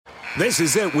This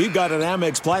is it. We've got an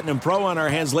Amex Platinum Pro on our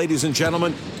hands, ladies and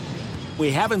gentlemen.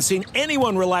 We haven't seen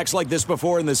anyone relax like this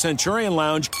before in the Centurion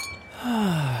Lounge.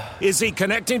 Is he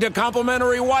connecting to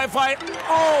complimentary Wi-Fi?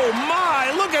 Oh,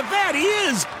 my. Look at that. He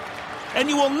is. And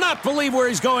you will not believe where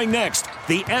he's going next.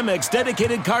 The Amex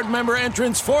dedicated card member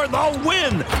entrance for the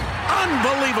win.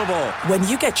 Unbelievable. When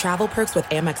you get travel perks with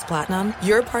Amex Platinum,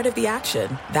 you're part of the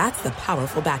action. That's the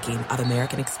powerful backing of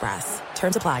American Express.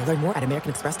 Terms apply. Learn more at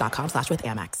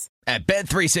americanexpress.com/withAmex. At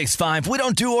Bet365, we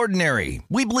don't do ordinary.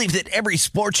 We believe that every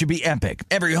sport should be epic.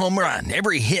 Every home run,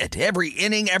 every hit, every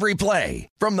inning, every play.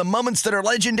 From the moments that are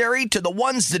legendary to the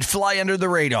ones that fly under the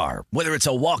radar. Whether it's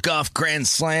a walk-off grand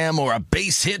slam or a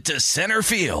base hit to center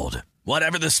field.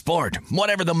 Whatever the sport,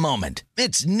 whatever the moment.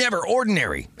 It's never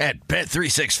ordinary at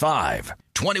Bet365.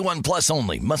 21 plus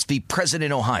only. Must be present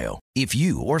in Ohio. If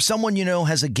you or someone you know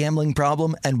has a gambling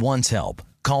problem and wants help,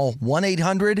 call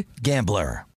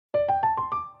 1-800-GAMBLER.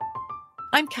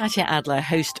 I'm Katya Adler,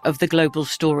 host of The Global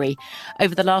Story.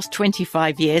 Over the last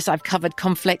 25 years, I've covered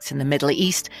conflicts in the Middle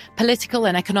East, political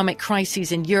and economic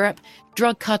crises in Europe,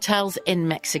 drug cartels in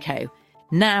Mexico.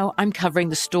 Now I'm covering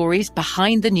the stories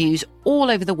behind the news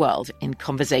all over the world in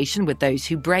conversation with those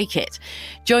who break it.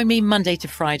 Join me Monday to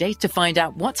Friday to find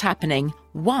out what's happening,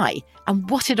 why, and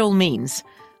what it all means.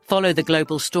 Follow The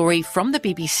Global Story from the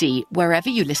BBC wherever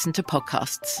you listen to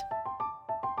podcasts.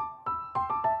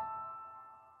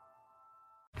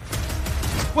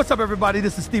 What's up, everybody?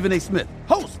 This is Stephen A. Smith,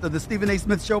 host of the Stephen A.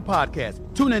 Smith Show podcast.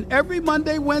 Tune in every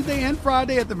Monday, Wednesday, and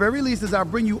Friday at the very least as I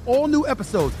bring you all new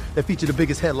episodes that feature the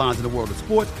biggest headlines in the world of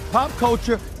sports, pop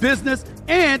culture, business,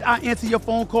 and I answer your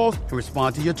phone calls and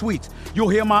respond to your tweets. You'll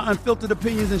hear my unfiltered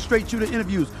opinions and straight-shooter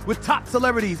interviews with top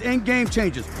celebrities and game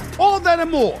changers. All that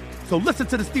and more. So listen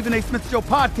to the Stephen A. Smith Show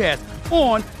podcast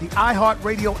on the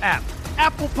iHeartRadio app,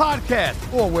 Apple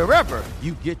Podcasts, or wherever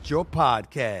you get your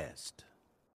podcast.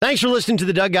 Thanks for listening to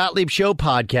the Doug Gottlieb Show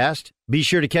podcast. Be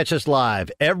sure to catch us live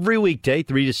every weekday,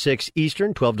 3 to 6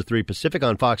 Eastern, 12 to 3 Pacific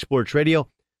on Fox Sports Radio.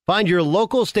 Find your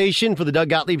local station for the Doug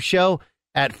Gottlieb Show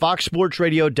at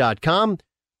foxsportsradio.com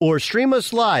or stream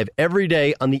us live every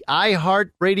day on the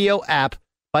iHeartRadio app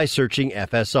by searching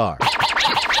FSR. Now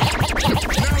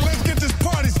let's get this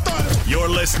party started. You're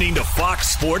listening to Fox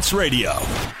Sports Radio.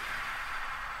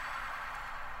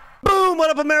 Boom! What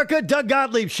up, America? Doug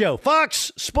Gottlieb Show,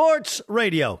 Fox Sports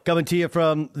Radio. Coming to you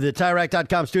from the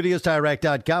TireRack.com studios.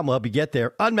 TireRack.com will help you get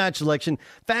there. Unmatched selection,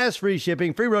 fast, free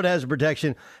shipping, free road hazard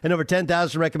protection, and over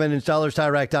 10,000 recommended installers.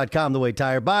 TireRack.com, the way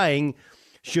tire buying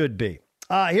should be.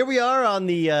 Here we are on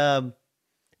the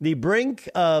brink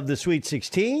of the Sweet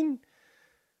 16.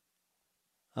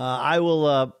 I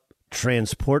will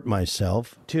transport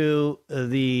myself to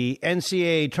the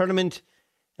NCAA tournament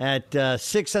at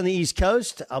 6 on the East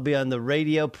Coast. I'll be on the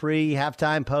radio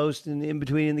pre-halftime, post, and in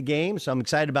between in the game, so I'm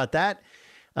excited about that.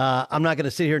 I'm not going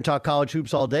to sit here and talk college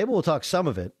hoops all day, but we'll talk some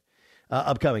of it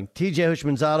upcoming. TJ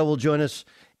Hushmanzada will join us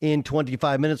in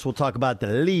 25 minutes. We'll talk about the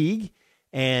league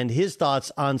and his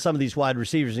thoughts on some of these wide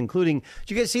receivers, including,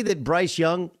 did you guys see that Bryce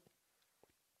Young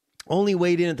only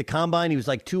weighed in at the combine? He was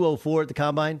like 204 at the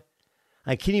combine.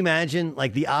 Can you imagine,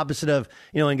 like, the opposite of,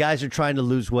 when guys are trying to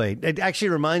lose weight? It actually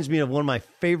reminds me of one of my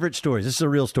favorite stories. This is a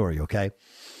real story, okay?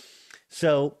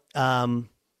 So,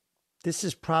 this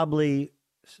is probably,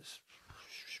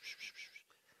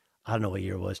 I don't know what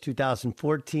year it was,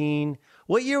 2014.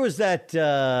 What year was that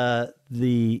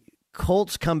the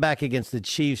Colts come back against the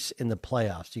Chiefs in the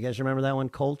playoffs? Do you guys remember that one?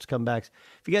 Colts comebacks.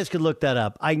 If you guys could look that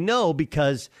up. I know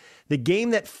because the game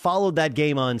that followed that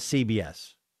game on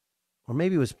CBS, or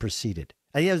maybe it was preceded.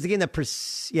 I think it was the game that,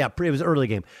 it was an early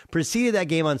game. Preceded that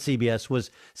game on CBS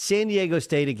was San Diego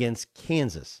State against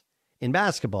Kansas in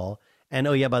basketball. And,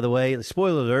 oh, yeah, by the way,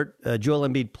 spoiler alert, Joel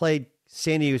Embiid played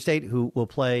San Diego State, who will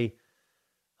play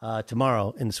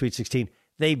tomorrow in the Sweet 16.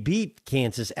 They beat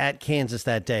Kansas at Kansas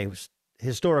that day. It was a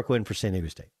historic win for San Diego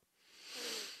State.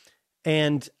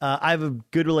 And I have a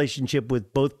good relationship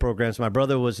with both programs. My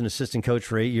brother was an assistant coach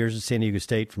for 8 years at San Diego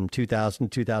State from 2000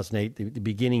 to 2008, the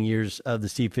beginning years of the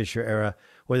Steve Fisher era,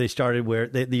 where they started, where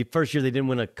the first year they didn't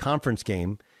win a conference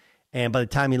game. And by the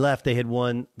time he left, they had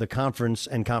won the conference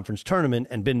and conference tournament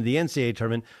and been to the NCAA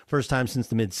tournament first time since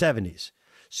the mid-'70s.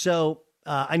 So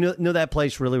I know that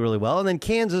place really, really well. And then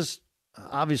Kansas,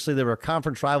 obviously they were a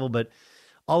conference rival, but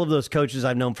all of those coaches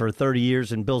I've known for 30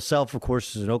 years, and Bill Self, of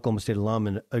course, is an Oklahoma State alum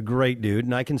and a great dude,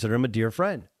 and I consider him a dear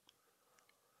friend.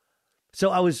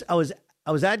 So I was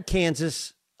at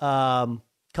Kansas a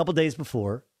couple days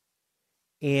before,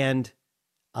 and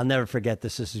I'll never forget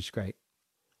this. This is great.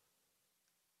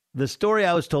 The story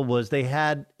I was told was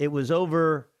it was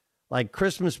over like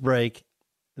Christmas break.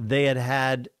 They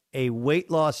had a weight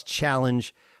loss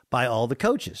challenge by all the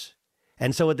coaches.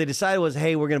 And so what they decided was,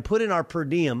 hey, we're going to put in our per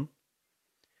diem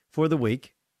for the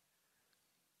week.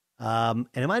 And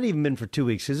it might have even been for 2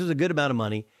 weeks because it was a good amount of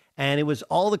money. And it was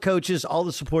all the coaches, all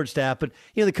the support staff. But,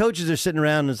 the coaches are sitting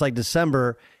around and it's like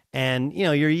December and,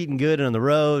 you're eating good on the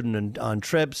road and on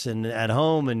trips and at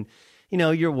home. And,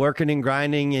 you're working and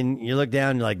grinding and you look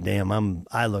down and you're like, damn,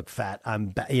 I look fat.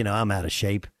 I'm out of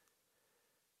shape.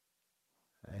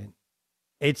 Right?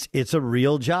 It's a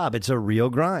real job. It's a real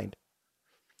grind.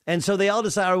 And so they all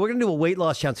decided, all right, we're going to do a weight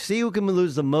loss challenge. See who can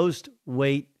lose the most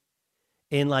weight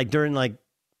during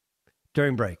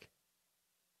break.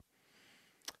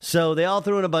 So they all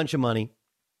threw in a bunch of money.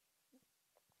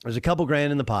 There's a couple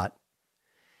grand in the pot.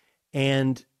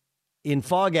 And in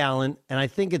Fog Allen, and I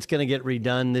think it's going to get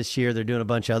redone this year. They're doing a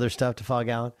bunch of other stuff to Fog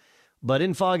Allen. But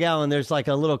in Fog Allen, there's like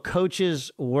a little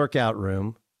coach's workout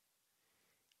room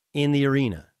in the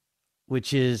arena,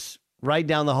 which is right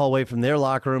down the hallway from their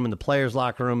locker room and the players'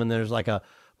 locker room. And there's like a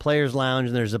players' lounge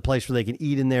and there's a place where they can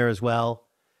eat in there as well.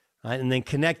 Right? And then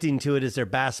connecting to it is their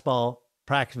basketball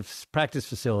practice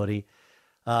facility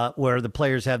where the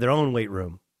players have their own weight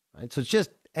room. Right? So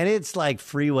it's like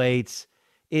free weights.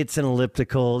 It's an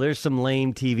elliptical. There's some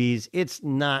lame TVs. It's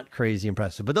not crazy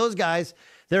impressive. But those guys,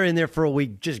 they're in there for a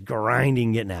week just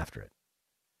grinding, getting after it.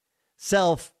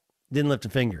 Self didn't lift a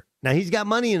finger. Now, he's got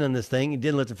money in on this thing. He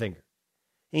didn't lift a finger.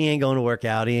 He ain't going to work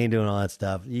out. He ain't doing all that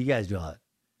stuff. You guys do all that.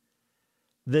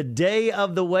 The day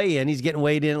of the weigh-in, he's getting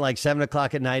weighed in at like 7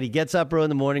 o'clock at night. He gets up early in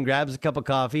the morning, grabs a cup of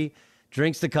coffee,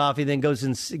 drinks the coffee, then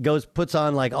puts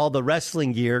on like all the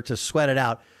wrestling gear to sweat it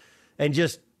out, and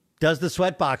just does the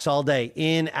sweat box all day.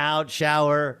 In, out,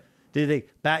 shower,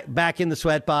 back in the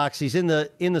sweat box. He's in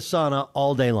the sauna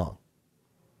all day long.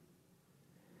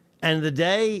 And the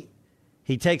day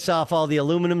he takes off all the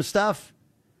aluminum stuff,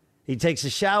 he takes a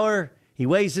shower, he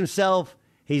weighs himself,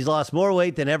 he's lost more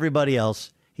weight than everybody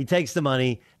else. He takes the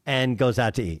money and goes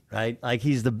out to eat, right? Like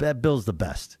Bill's the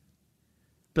best.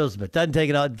 Bill's the best. Doesn't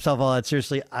take himself all that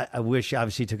seriously. I wish,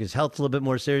 obviously, he took his health a little bit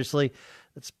more seriously.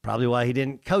 That's probably why he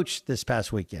didn't coach this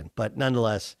past weekend. But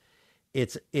nonetheless,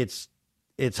 it's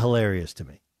hilarious to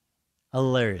me.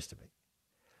 Hilarious to me.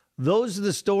 Those are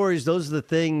the stories. Those are the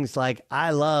things like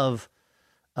I love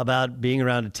about being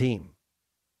around a team.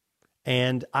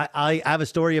 And I have a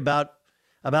story about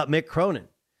Mick Cronin.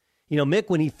 Mick,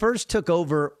 when he first took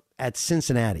over at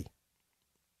Cincinnati,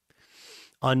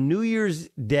 on New Year's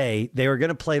Day, they were going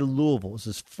to play Louisville. It was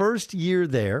his first year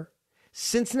there.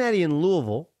 Cincinnati and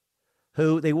Louisville,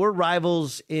 who they were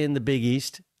rivals in the Big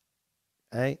East,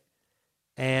 right?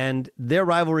 And their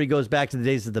rivalry goes back to the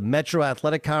days of the Metro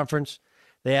Athletic Conference.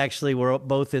 They actually were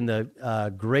both in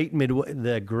the Great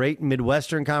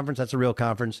Midwestern Conference. That's a real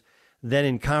conference. Then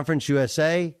in Conference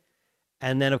USA,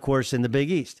 and then, of course, in the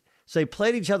Big East. So they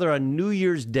played each other on New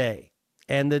Year's Day.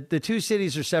 And the two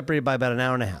cities are separated by about an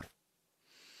hour and a half.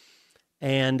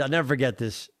 And I'll never forget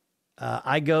this.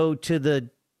 We go to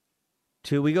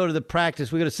the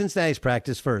practice. We go to Cincinnati's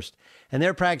practice first. And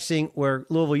they're practicing where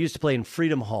Louisville used to play in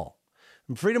Freedom Hall.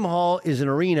 And Freedom Hall is an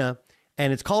arena,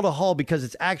 and it's called a hall because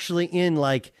it's actually in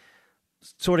like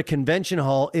sort of convention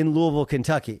hall in Louisville,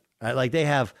 Kentucky. Right? Like they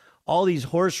have all these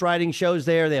horse riding shows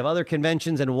there. They have other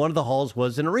conventions, and one of the halls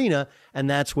was an arena, and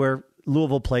that's where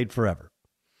Louisville played forever.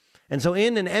 And so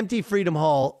in an empty Freedom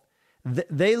Hall,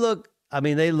 they look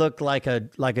like a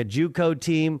JUCO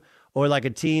team or like a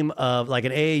team of like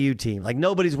an AAU team. Like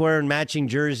nobody's wearing matching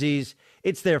jerseys.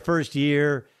 It's their first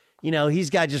year. He's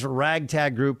got just a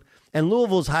ragtag group. And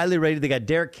Louisville's highly rated. They got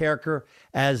Derek Carricker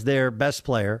as their best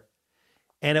player.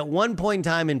 And at one point in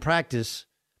time in practice,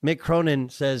 Mick Cronin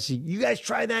says, you guys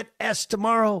try that S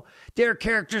tomorrow. Derek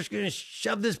Carricker's going to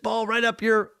shove this ball right up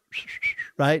your...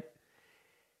 Right?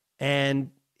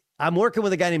 And I'm working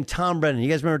with a guy named Tom Brennan. You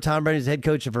guys remember Tom Brennan? He's the head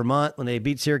coach of Vermont when they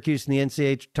beat Syracuse in the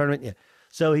NCAA tournament? Yeah.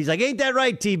 So he's like, ain't that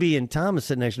right, TB? And Tom is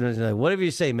sitting next to him. He's like, whatever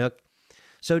you say, Mick.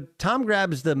 So Tom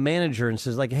grabs the manager and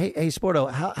says, like, hey,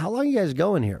 Sporto, how long are you guys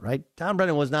going here, right? Tom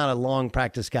Brennan was not a long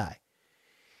practice guy.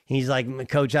 He's like,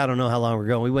 Coach, I don't know how long we're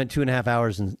going. We went 2.5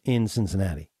 hours in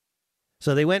Cincinnati.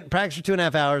 So they went practice for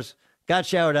 2.5 hours, got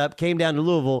showered up, came down to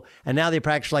Louisville, and now they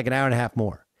practice like an hour and a half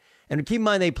more. And keep in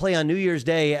mind, they play on New Year's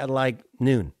Day at like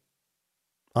noon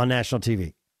on national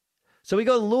TV. So we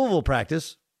go to Louisville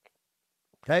practice.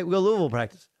 Okay, we go to Louisville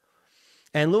practice.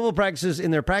 And Louisville practices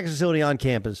in their practice facility on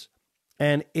campus.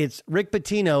 And it's Rick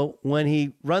Pitino, when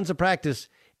he runs a practice,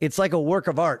 it's like a work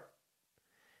of art.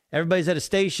 Everybody's at a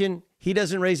station. He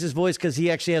doesn't raise his voice because he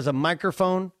actually has a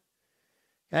microphone.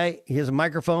 Okay, he has a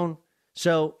microphone.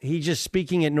 So he's just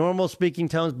speaking at normal speaking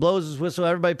tones, blows his whistle.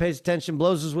 Everybody pays attention,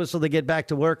 blows his whistle. They get back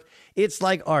to work. It's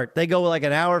like art. They go like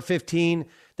an hour, 15,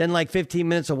 then like 15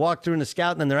 minutes of walk through and a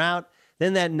scout, and then they're out.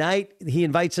 Then that night, he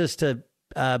invites us to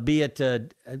be at,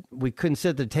 we couldn't sit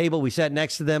at the table. We sat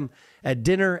next to them at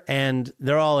dinner, and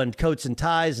they're all in coats and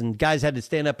ties, and guys had to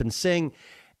stand up and sing.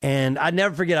 And I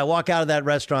never forget, I walk out of that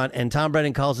restaurant, and Tom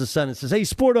Brennan calls his son and says, "Hey,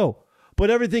 Sporto,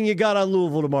 put everything you got on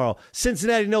Louisville tomorrow.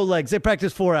 Cincinnati, no legs. They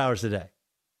practice 4 hours a day."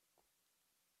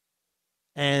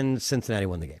 And Cincinnati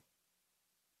won the game.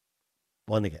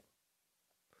 Won the game.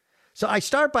 So I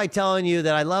start by telling you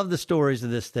that I love the stories of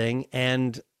this thing,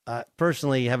 and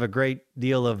personally have a great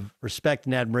deal of respect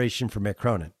and admiration for Mick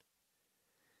Cronin.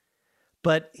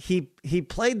 But he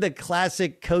played the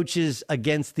classic coaches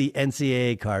against the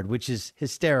NCAA card, which is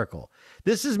hysterical.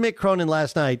 This is Mick Cronin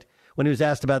last night when he was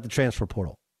asked about the transfer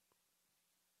portal.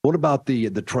 What about the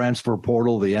transfer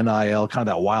portal, the NIL, kind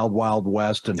of that wild, wild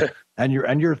west, and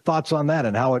your thoughts on that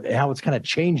and how it's kind of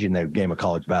changing the game of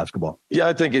college basketball? Yeah,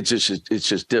 I think it's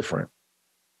just different.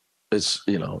 It's,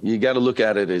 you got to look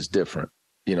at it as different.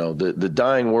 The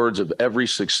dying words of every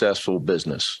successful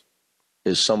business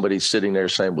is somebody sitting there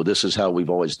saying, well, this is how we've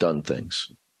always done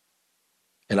things.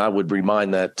 And I would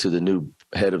remind that to the new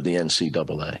head of the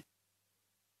NCAA.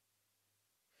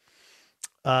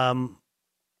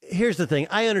 Here's the thing.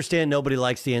 I understand nobody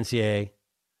likes the NCAA.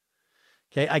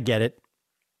 Okay, I get it.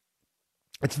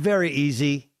 It's very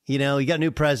easy. You got a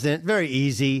new president. Very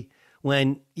easy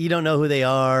when you don't know who they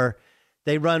are.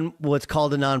 They run what's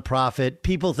called a nonprofit.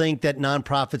 People think that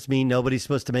nonprofits mean nobody's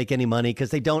supposed to make any money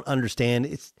because they don't understand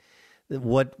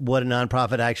what a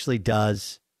nonprofit actually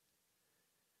does.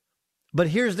 But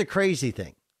here's the crazy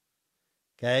thing.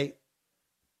 Okay.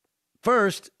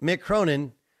 First, Mick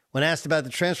Cronin, when asked about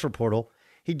the transfer portal,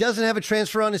 he doesn't have a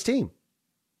transfer on his team.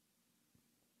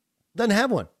 Doesn't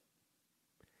have one.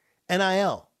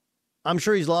 NIL. I'm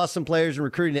sure he's lost some players in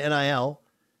recruiting to NIL.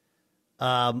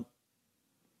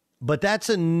 But that's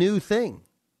a new thing.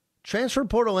 Transfer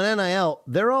portal and NIL,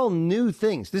 they're all new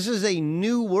things. This is a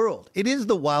new world. It is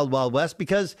the wild, wild west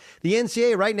because the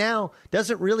NCAA right now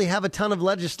doesn't really have a ton of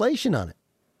legislation on it.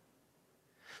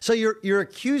 So you're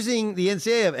accusing the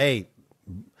NCAA of, hey,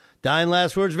 dying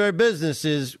last words of our business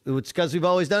is it's because we've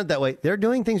always done it that way. They're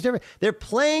doing things different. They're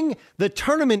playing the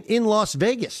tournament in Las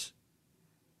Vegas.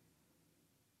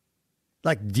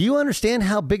 Like, do you understand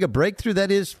how big a breakthrough that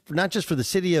is, not just for the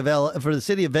city of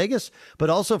Vegas,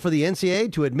 but also for the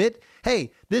NCAA to admit,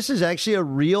 hey, this is actually a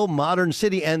real modern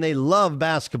city and they love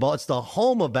basketball. It's the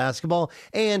home of basketball.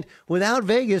 And without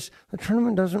Vegas, the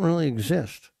tournament doesn't really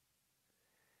exist.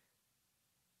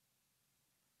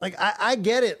 Like, I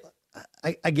get it.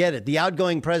 I get it. The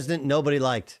outgoing president, nobody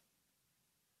liked.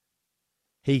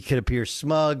 He could appear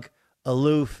smug,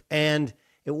 aloof, and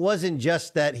it wasn't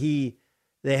just that he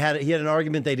had an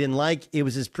argument they didn't like. It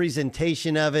was his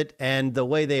presentation of it and the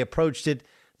way they approached it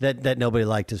that nobody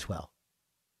liked as well.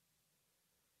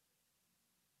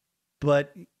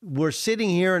 But we're sitting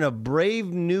here in a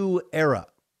brave new era,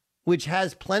 which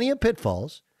has plenty of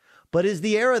pitfalls, but is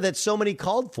the era that so many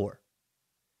called for.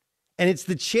 And it's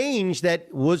the change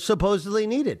that was supposedly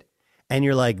needed. And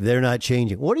you're like, they're not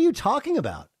changing. What are you talking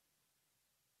about?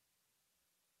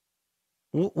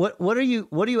 What are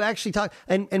you actually talking?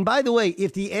 And by the way,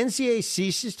 if the NCAA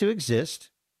ceases to exist,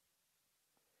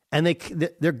 and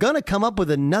they're going to come up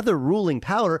with another ruling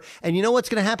power, and you know what's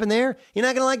going to happen there? You're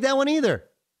not going to like that one either.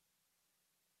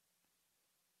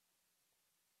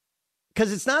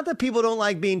 Because it's not that people don't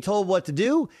like being told what to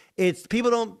do. It's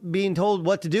people don't being told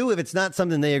what to do if it's not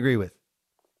something they agree with.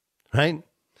 Right?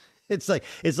 It's like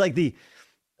the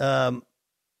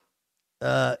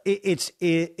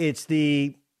it's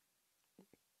the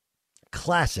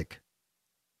classic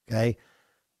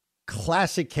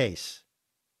case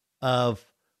of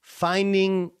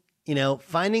finding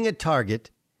a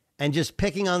target and just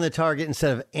picking on the target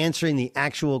instead of answering the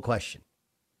actual question.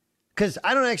 Because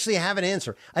I don't actually have an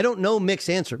answer. I don't know Mick's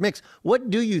answer. Mick, what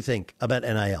do you think about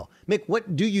NIL? Mick,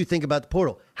 what do you think about the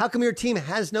portal? How come your team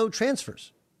has no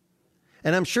transfers?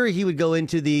 And I'm sure he would go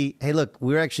into hey, look,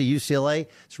 we're actually UCLA.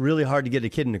 It's really hard to get a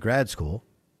kid into grad school.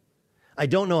 I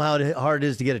don't know how hard it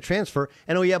is to get a transfer.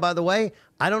 And oh, yeah, by the way,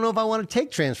 I don't know if I want to take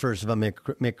transfers if I'm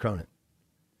Mick Cronin.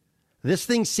 This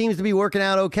thing seems to be working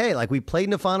out okay. Like, we played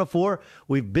in the Final Four.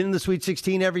 We've been in the Sweet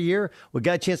 16 every year. We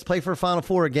got a chance to play for a Final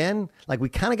Four again. Like, we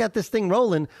kind of got this thing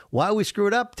rolling. Why we screw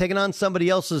it up, taking on somebody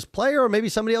else's player or maybe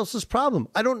somebody else's problem?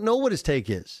 I don't know what his take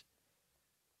is.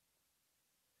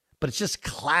 But it's just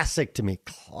classic to me,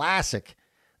 classic,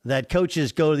 that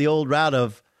coaches go to the old route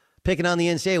of picking on the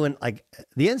NCAA when, like,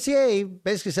 the NCAA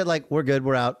basically said, like, we're good,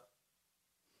 we're out.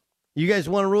 You guys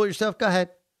want to rule it yourself? Go ahead.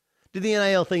 Do the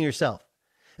NIL thing yourself.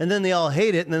 And then they all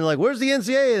hate it. And then they're like, where's the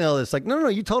NCAA and all this? Like, no,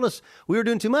 you told us we were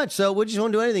doing too much. So we just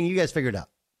won't do anything. You guys figure it out.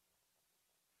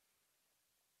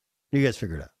 You guys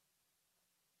figure it out.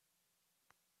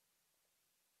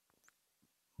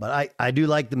 But I do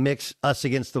like the mix, us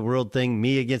against the world thing,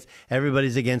 me against,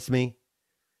 everybody's against me.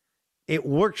 It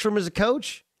works for him as a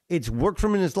coach. It's worked for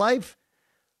him in his life.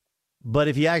 But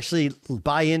if you actually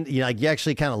buy in, you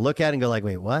actually kind of look at it and go like,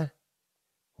 wait, what?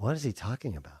 What is he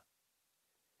talking about?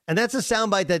 And that's a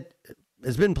soundbite that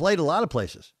has been played a lot of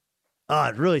places. Oh,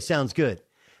 it really sounds good.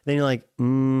 Then you're like,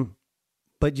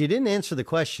 but you didn't answer the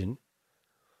question.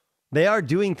 They are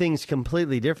doing things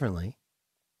completely differently.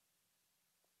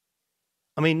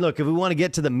 I mean, look, if we want to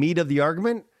get to the meat of the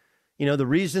argument, the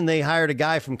reason they hired a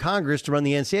guy from Congress to run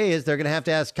the NCAA is they're going to have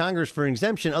to ask Congress for an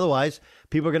exemption. Otherwise,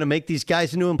 people are going to make these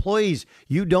guys into employees.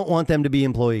 You don't want them to be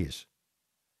employees.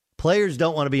 Players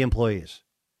don't want to be employees.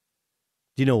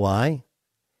 Do you know why?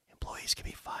 Employees can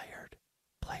be fired.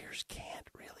 Players can't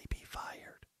really be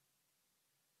fired.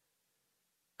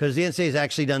 Because the NCAA has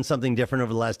actually done something different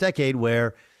over the last decade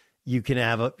where you can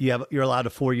you're allowed a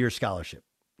 4-year scholarship.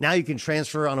 Now you can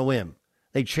transfer on a whim.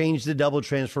 They changed the double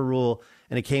transfer rule,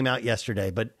 and it came out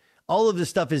yesterday. But all of this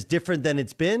stuff is different than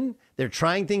it's been. They're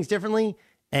trying things differently,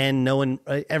 and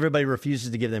everybody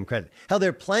refuses to give them credit. Hell,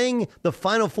 they're playing the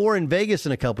Final Four in Vegas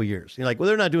in a couple years. You're like, well,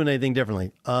 they're not doing anything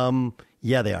differently.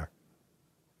 Yeah, they are.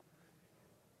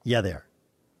 Yeah, they are.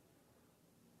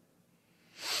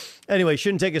 Anyway,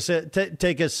 shouldn't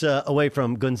take us away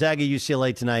from Gonzaga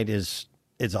UCLA tonight. It's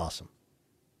awesome.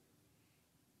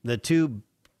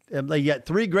 You got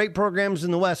 3 great programs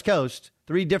in the West Coast,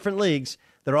 3 different leagues.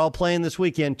 They're all playing this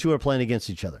weekend. 2 are playing against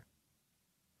each other.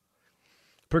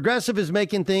 Progressive is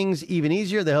making things even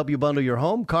easier. They help you bundle your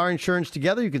home, car insurance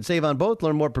together. You can save on both.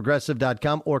 Learn more at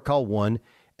Progressive.com or call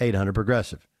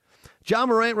 1-800-PROGRESSIVE. John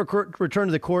Morant returned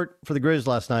to the court for the Grizz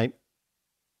last night.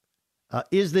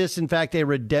 Is this, in fact, a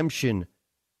redemption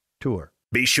tour?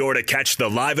 Be sure to catch the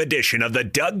live edition of the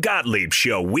Doug Gottlieb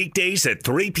Show weekdays at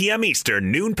 3 p.m. Eastern,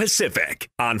 noon Pacific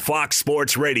on Fox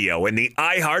Sports Radio and the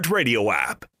iHeartRadio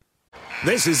app.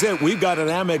 This is it. We've got an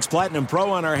Amex Platinum Pro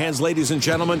on our hands, ladies and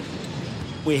gentlemen.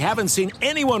 We haven't seen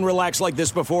anyone relax like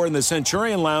this before in the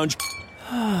Centurion Lounge.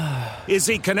 Is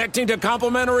he connecting to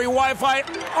complimentary Wi-Fi?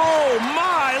 Oh,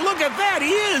 my. Look at that.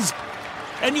 He is.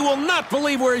 And you will not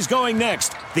believe where he's going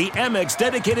next. The Amex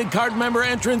dedicated card member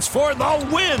entrance for the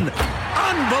win.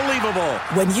 Unbelievable.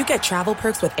 When you get travel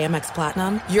perks with Amex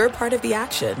Platinum, you're part of the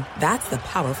action. That's the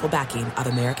powerful backing of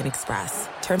American Express.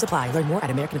 Terms apply. Learn more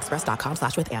at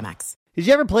americanexpress.com/withAmex. Did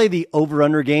you ever play the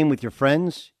over-under game with your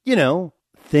friends?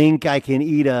 Think I can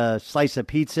eat a slice of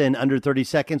pizza in under 30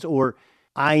 seconds, or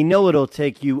I know it'll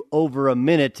take you over a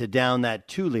minute to down that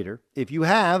 2-liter. If you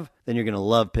have, then you're going to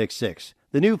love Pick 6,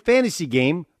 the new fantasy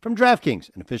game from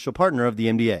DraftKings, an official partner of the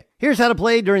NBA. Here's how to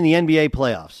play during the NBA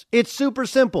playoffs. It's super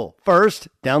simple. First,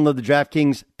 download the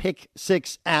DraftKings Pick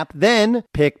 6 app, then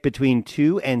pick between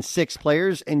 2 and 6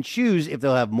 players and choose if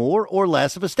they'll have more or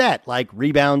less of a stat, like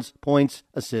rebounds, points,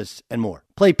 assists, and more.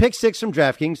 Play Pick 6 from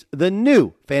DraftKings, the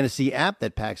new fantasy app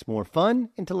that packs more fun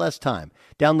into less time.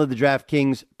 Download the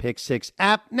DraftKings Pick 6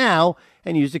 app now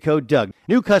and use the code Doug.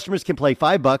 New customers can play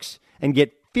 $5 and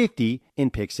get 50 in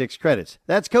Pick 6 credits.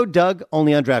 That's code Doug,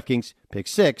 only on DraftKings. Pick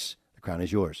 6, the crown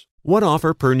is yours. One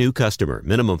offer per new customer.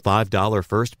 Minimum $5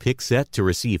 first pick set to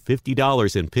receive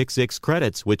 $50 in Pick 6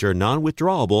 credits, which are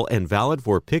non-withdrawable and valid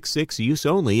for Pick 6 use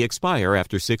only. Expire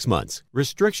after 6 months.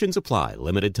 Restrictions apply.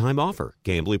 Limited time offer.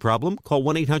 Gambling problem? Call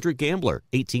 1-800-GAMBLER.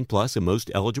 18 plus in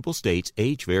most eligible states.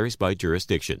 Age varies by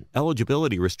jurisdiction.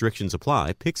 Eligibility restrictions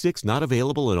apply. Pick 6 not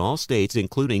available in all states,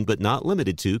 including but not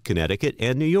limited to Connecticut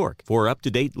and New York. For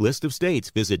up-to-date list of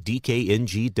states, visit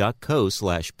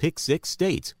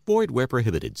dkng.co/pick6states. Void where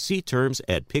prohibited. See terms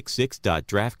at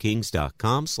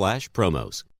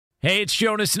pick6.draftkings.com/promos. Hey, it's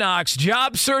Jonas Knox.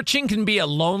 Job searching can be a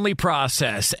lonely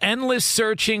process. Endless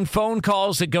searching, phone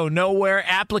calls that go nowhere,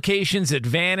 applications that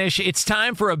vanish. It's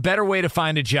time for a better way to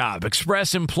find a job.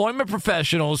 Express Employment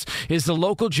Professionals is the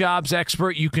local jobs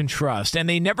expert you can trust, and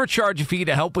they never charge a fee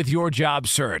to help with your job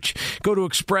search. Go to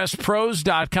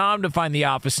expresspros.com to find the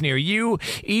office near you.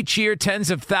 Each year,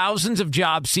 tens of thousands of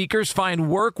job seekers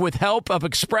find work with help of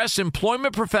Express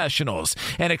Employment Professionals,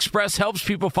 and Express helps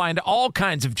people find all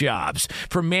kinds of jobs,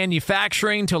 from manufacturing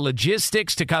manufacturing to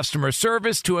logistics to customer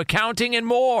service to accounting and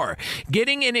more.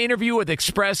 Getting an interview with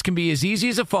Express can be as easy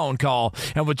as a phone call.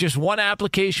 And with just one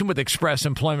application with Express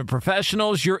Employment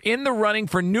Professionals, you're in the running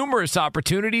for numerous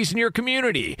opportunities in your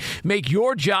community. Make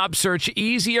your job search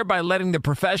easier by letting the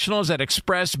professionals at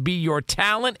Express be your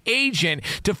talent agent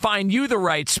to find you the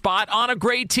right spot on a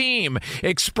great team.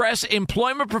 Express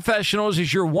Employment Professionals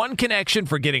is your one connection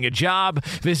for getting a job.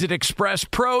 Visit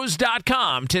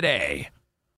expresspros.com today.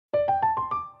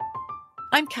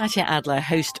 I'm Katya Adler,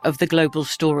 host of The Global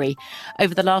Story.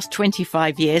 Over the last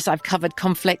 25 years, I've covered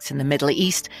conflicts in the Middle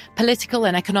East, political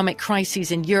and economic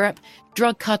crises in Europe,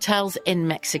 drug cartels in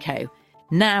Mexico.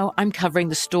 Now I'm covering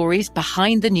the stories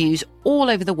behind the news all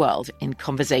over the world in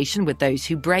conversation with those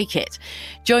who break it.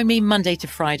 Join me Monday to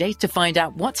Friday to find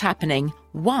out what's happening,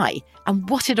 why, and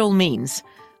what it all means.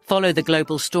 Follow The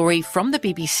Global Story from the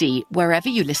BBC wherever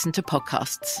you listen to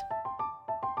podcasts.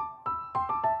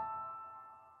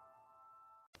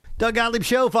 Doug Gottlieb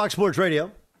Show, Fox Sports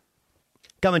Radio.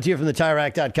 Coming to you from the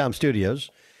TireRack.com studios.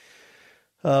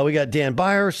 We got Dan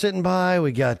Byer sitting by.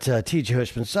 We got TJ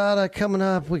Hushmansada coming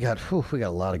up. We got a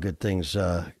lot of good things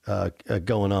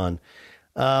going on.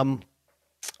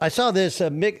 I saw this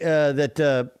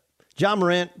that John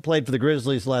Morant played for the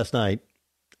Grizzlies last night.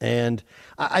 And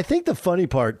I think the funny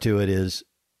part to it is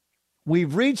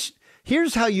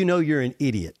here's how you know you're an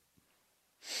idiot.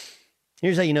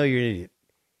 Here's how you know you're an idiot.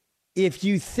 If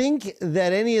you think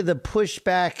that any of the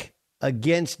pushback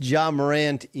against John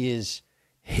Morant is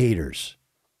haters,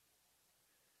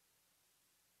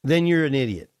 then you're an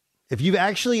idiot. If you've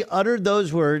actually uttered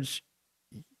those words,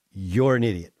 you're an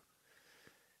idiot.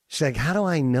 She's like, how do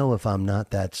I know if I'm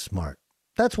not that smart?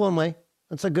 That's one way.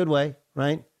 That's a good way,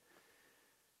 right?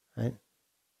 Right?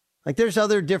 Like there's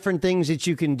other different things that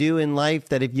you can do in life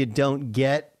that if you don't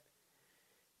get,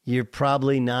 you're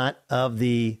probably not of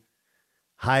the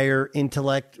higher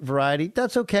intellect variety.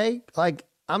 That's okay. Like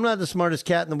I'm not the smartest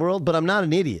cat in the world, but I'm not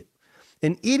an idiot.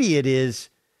 An idiot is,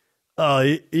 oh,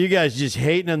 you guys just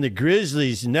hating on the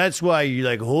Grizzlies, and that's why you're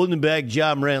like holding back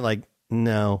John Morant. Like,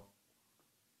 no.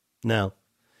 The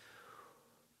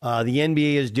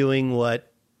NBA is doing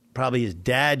what probably his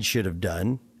dad should have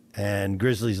done and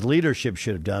Grizzlies leadership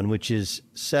should have done, which is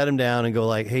set him down and go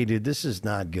like, hey, dude, this is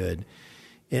not good.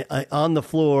 On the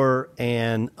floor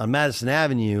and on Madison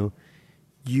Avenue,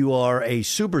 you are a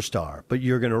superstar, but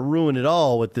you're going to ruin it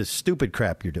all with this stupid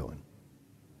crap you're doing.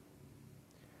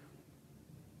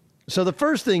 So the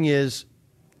first thing is,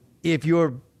 if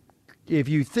you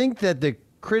think that the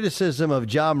criticism of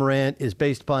John Morant is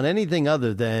based upon anything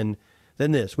other than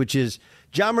this, which is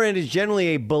John Morant is generally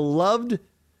a beloved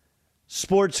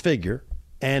sports figure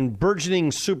and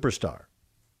burgeoning superstar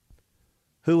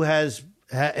who has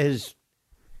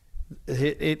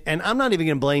it, and I'm not even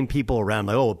going to blame people around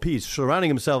like, oh, he's surrounding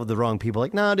himself with the wrong people.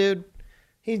 Like, nah, dude,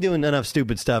 he's doing enough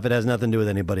stupid stuff. It has nothing to do with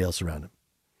anybody else around him.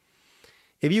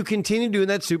 If you continue doing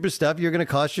that stupid stuff, you're going to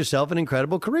cost yourself an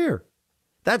incredible career.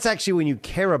 That's actually when you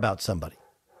care about somebody.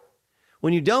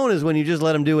 When you don't is when you just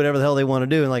let them do whatever the hell they want to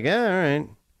do. And like, all right.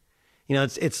 You know,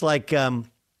 it's like,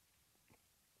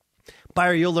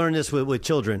 Byron, you'll learn this with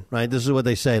children, right? This is what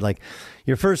they say. Like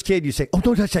your first kid, you say, oh,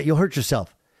 don't touch that. You'll hurt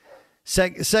yourself.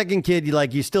 Second kid,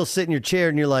 you still sit in your chair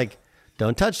and you're like,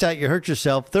 don't touch that. You hurt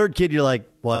yourself. Third kid, you're like,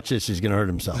 watch this. He's going to hurt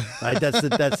himself. Right? That's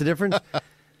the difference.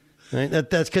 Right?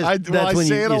 That's because I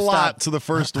say it a lot stop. to the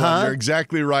first one. You're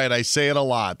exactly right. I say it a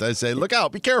lot. I say, look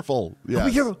out, be careful. Yes. Oh,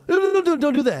 be careful.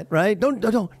 Don't do that. Right? Don't.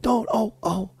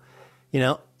 Oh. You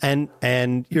know,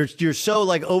 and you're so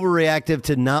like overreactive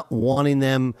to not wanting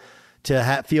them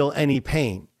to feel any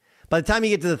pain. By the time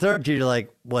you get to the third kid, you're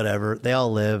like, whatever. They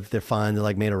all live. They're fine. They're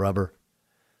like made of rubber.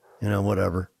 You know,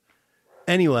 whatever.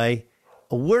 Anyway,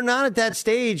 we're not at that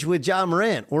stage with John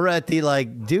Morant. We're at the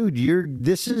like, dude,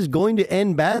 this is going to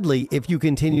end badly if you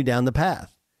continue down the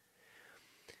path.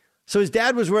 So his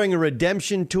dad was wearing a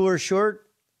redemption tour shirt,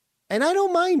 and I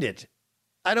don't mind it.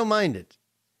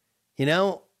 You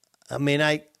know, I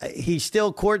mean, he's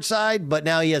still courtside, but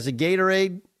now he has a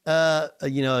Gatorade, a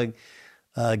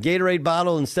Gatorade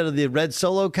bottle instead of the red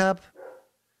Solo cup.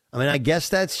 I mean, I guess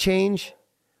that's change,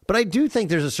 but I do think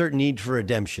there's a certain need for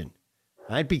redemption,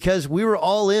 right? Because we were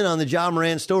all in on the John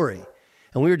Morant story,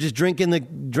 and we were just drinking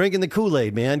the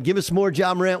Kool-Aid, man. Give us more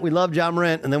John Morant. We love John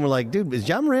Morant, and then we're like, dude, is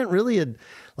John Morant really a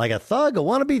thug, a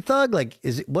wannabe thug? Like,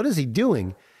 what is he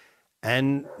doing?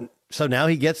 And so now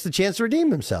he gets the chance to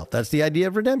redeem himself. That's the idea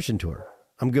of redemption tour.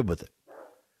 I'm good with it.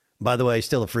 By the way,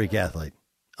 still a freak athlete.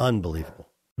 Unbelievable.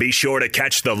 Be sure to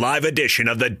catch the live edition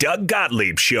of the Doug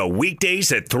Gottlieb Show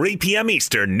weekdays at 3 p.m.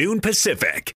 Eastern, noon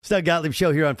Pacific. It's Doug Gottlieb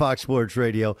Show here on Fox Sports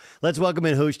Radio. Let's welcome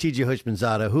in host TJ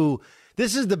Hushmanzada, who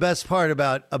this is the best part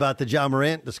about the Ja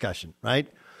Morant discussion, right?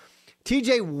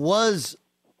 TJ was,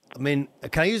 I mean,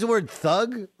 can I use the word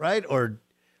thug, right? Or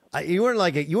you weren't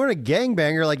a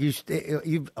gangbanger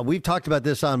like we've talked about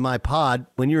this on my pod.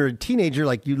 When you were a teenager,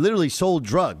 like you literally sold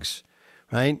drugs,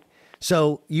 right?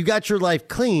 So you got your life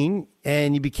clean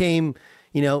and you became,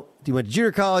 you went to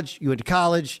junior college, you went to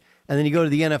college, and then you go to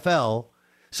the NFL.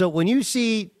 So when you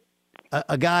see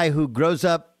a guy who grows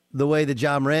up the way that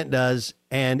Ja Morant does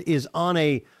and is on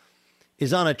a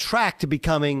track to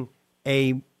becoming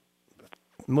a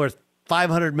more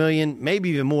 500 million, maybe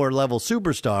even more level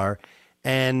superstar,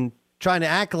 and trying to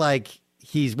act like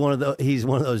he's one of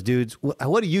those dudes,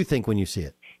 what do you think when you see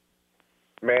it?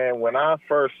 Man, when I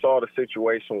first saw the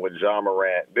situation with Ja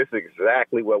Morant, this is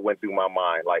exactly what went through my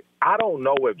mind. Like, I don't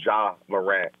know if Ja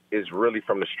Morant is really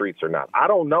from the streets or not. I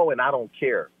don't know, and I don't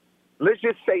care. Let's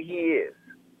just say he is.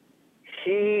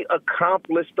 He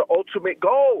accomplished the ultimate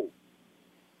goal.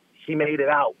 He made it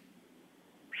out.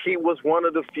 He was one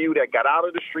of the few that got out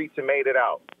of the streets and made it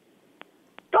out.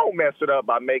 Don't mess it up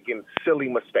by making silly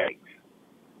mistakes.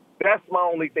 That's my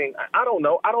only thing. I don't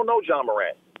know. I don't know Ja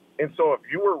Morant. And so if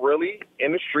you were really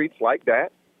in the streets like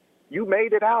that, you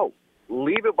made it out.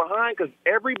 Leave it behind, because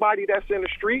everybody that's in the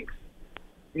streets,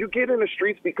 you get in the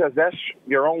streets because that's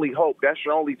your only hope. That's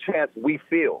your only chance we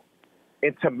feel.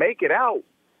 And to make it out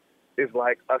is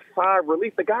like a sigh of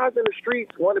relief. The guys in the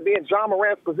streets want to be in Ja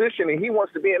Morant's position, and he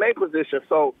wants to be in a position.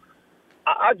 So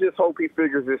I just hope he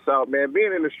figures this out, man.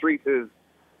 Being in the streets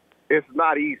it's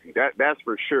not easy. That's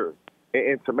for sure.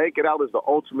 And to make it out is the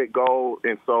ultimate goal.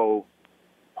 And so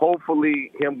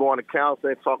hopefully him going to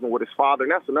counseling, talking with his father.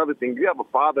 And that's another thing. You have a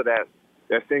father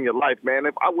that's in your life, man.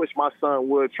 I wish my son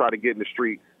would try to get in the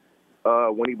streets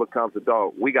when he becomes a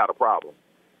dog. We got a problem.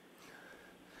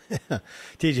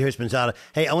 TJ Hushmanzada.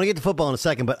 Hey, I want to get to football in a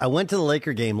second, but I went to the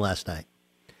Laker game last night,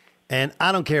 and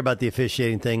I don't care about the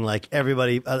officiating thing. Like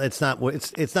everybody, it's not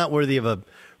worthy of a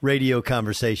radio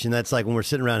conversation. That's like when we're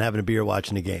sitting around having a beer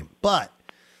watching a game. But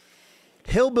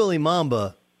Hillbilly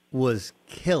Mamba was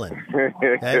killing.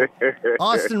 Okay?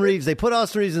 Austin Reeves, they put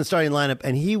Austin Reeves in the starting lineup,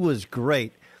 and he was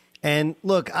great. And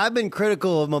look, I've been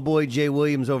critical of my boy Jay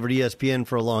Williams over at ESPN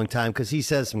for a long time because he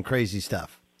says some crazy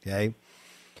stuff. Okay.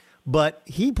 But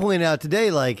he pointed out today,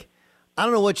 like, I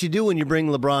don't know what you do when you bring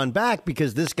LeBron back,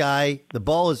 because this guy, the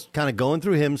ball is kind of going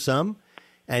through him some,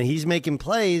 and he's making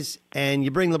plays, and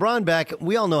you bring LeBron back.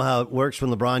 We all know how it works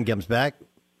when LeBron comes back.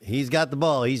 He's got the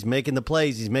ball. He's making the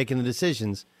plays. He's making the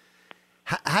decisions.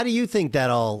 How do you think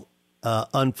that all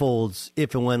unfolds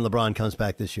if and when LeBron comes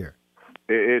back this year?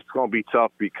 It's going to be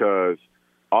tough because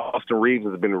Austin Reeves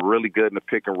has been really good in the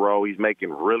pick and roll. He's making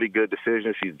really good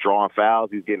decisions. He's drawing fouls.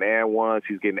 He's getting and ones.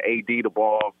 He's getting AD the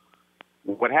ball.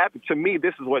 What happened to me,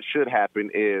 this is what should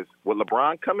happen, is with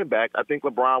LeBron coming back, I think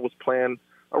LeBron was playing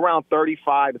around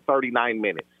 35 to 39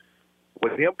 minutes.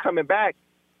 With him coming back,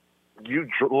 you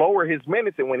lower his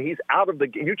minutes, and when he's out of the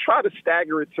game, you try to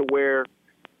stagger it to where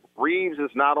Reeves is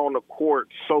not on the court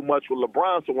so much with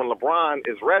LeBron. So when LeBron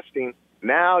is resting,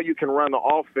 now you can run the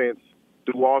offense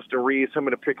through Austin Reeves, him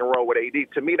in the pick and roll with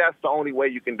AD. To me, that's the only way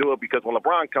you can do it, because when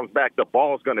LeBron comes back, the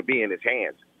ball's going to be in his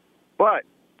hands. But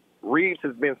Reeves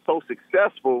has been so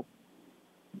successful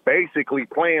basically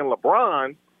playing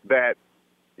LeBron that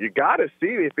you got to see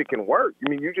if it can work. I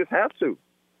mean, you just have to.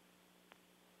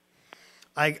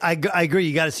 I agree.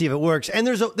 You got to see if it works. And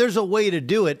there's a way to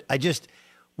do it.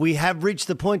 We have reached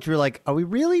the point where we're like, are we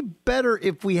really better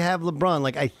if we have LeBron?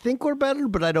 Like, I think we're better,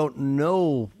 but I don't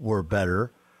know we're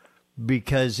better,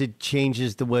 because it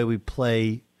changes the way we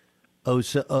play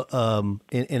in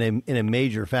a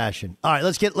major fashion. All right,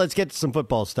 let's get to some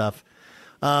football stuff.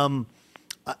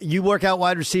 You work out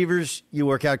wide receivers, you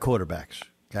work out quarterbacks,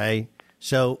 okay?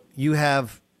 So you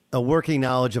have a working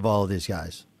knowledge of all of these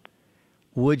guys.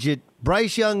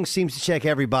 Bryce Young seems to check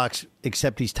every box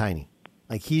except he's tiny.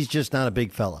 Like, he's just not a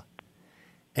big fella.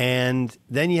 And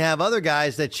then you have other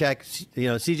guys that check,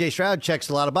 C.J. Stroud checks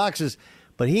a lot of boxes,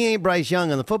 but he ain't Bryce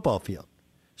Young on the football field.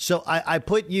 So I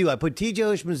put T.J.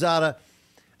 Hushmanzada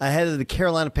ahead of the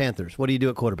Carolina Panthers. What do you do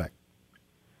at quarterback?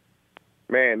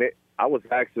 Man, I was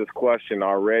asked this question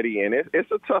already, and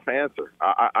it's a tough answer.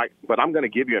 But I'm going to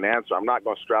give you an answer. I'm not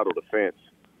going to straddle the fence.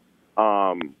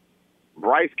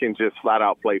 Bryce can just flat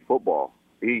out play football.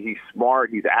 He's smart.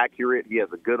 He's accurate. He has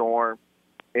a good arm.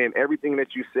 And everything that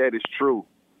you said is true.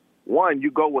 One,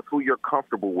 you go with who you're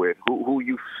comfortable with, who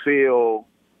you feel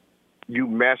you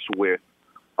mesh with.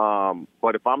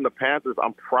 But if I'm the Panthers,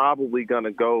 I'm probably going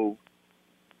to go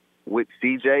with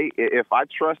CJ. If I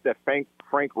trust that Frank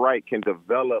Reich can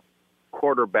develop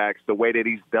quarterbacks the way that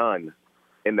he's done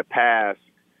in the past,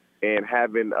 and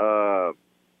having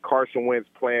Carson Wentz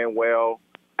playing well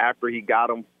after he got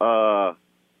him from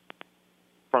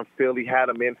Philly, had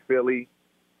him in Philly,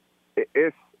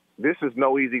 this is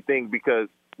no easy thing, because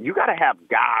you got to have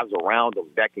guys around them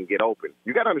that can get open.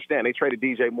 You got to understand, they traded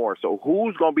DJ Moore. So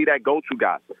who's going to be that go-to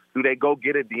guy? Do they go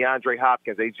get a DeAndre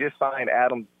Hopkins? They just signed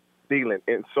Adam Thielen.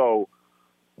 And so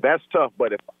that's tough.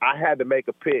 But if I had to make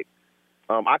a pick,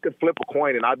 I could flip a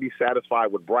coin and I'd be satisfied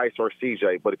with Bryce or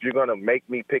CJ. But if you're going to make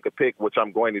me pick a pick, which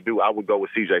I'm going to do, I would go with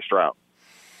CJ Stroud.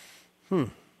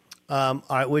 All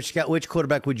right, which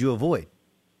quarterback would you avoid?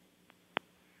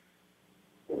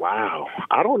 Wow.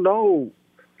 I don't know.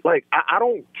 Like, I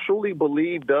don't truly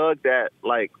believe, Doug, that,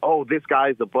 like, oh, this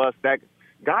guy's a bust. That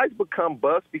guys become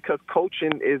bust because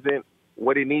coaching isn't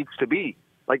what it needs to be.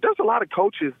 Like, there's a lot of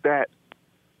coaches that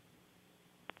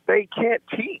they can't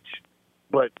teach,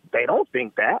 but they don't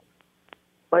think that.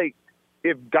 Like,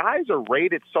 if guys are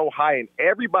rated so high and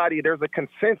there's a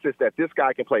consensus that this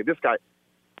guy can play, this guy,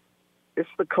 it's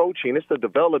the coaching, it's the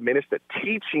development, it's the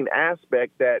teaching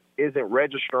aspect that isn't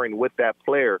registering with that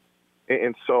player.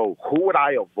 And so who would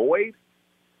I avoid?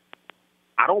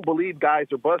 I don't believe guys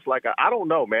are bust. Like, I don't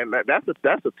know, man. That's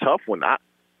a tough one.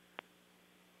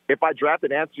 If I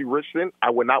drafted Anthony Richardson,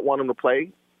 I would not want him to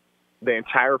play the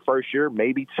entire first year,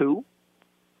 maybe two.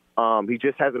 He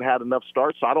just hasn't had enough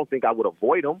starts, so I don't think I would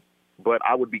avoid him, but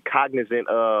I would be cognizant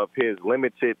of his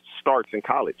limited starts in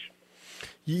college.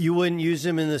 You wouldn't use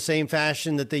him in the same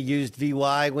fashion that they used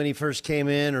VY when he first came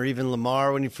in, or even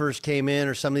Lamar when he first came in,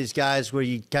 or some of these guys where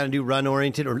you kind of do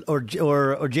run-oriented, or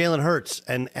Jalen Hurts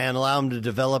and allow him to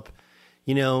develop,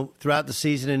 throughout the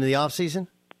season into the offseason?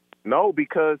 No,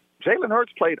 because Jalen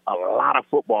Hurts played a lot of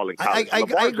football in college. I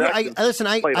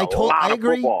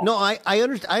agree. No, I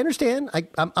understand.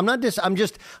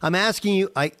 I'm asking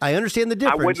you. I understand the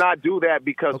difference. I would not do that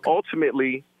because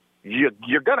ultimately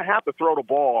you're going to have to throw the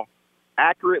ball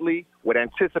accurately with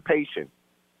anticipation.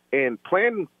 And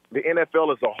playing the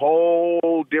NFL is a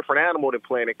whole different animal than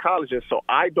playing in college. And so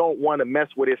I don't want to mess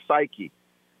with his psyche.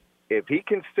 If he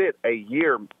can sit a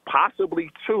year, possibly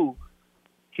two,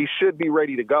 he should be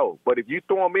ready to go. But if you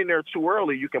throw him in there too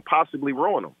early, you can possibly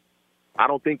ruin him. I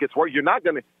don't think it's worth. You're not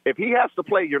going to – if he has to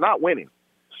play, you're not winning.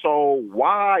 So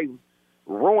why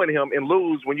ruin him and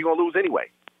lose when you're going to lose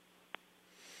anyway?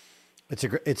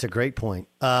 It's a great point.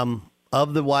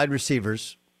 Of the wide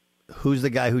receivers, who's the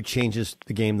guy who changes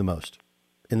the game the most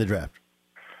in the draft?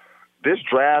 This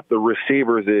draft, the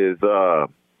receivers is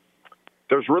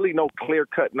there's really no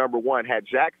clear-cut number one. Had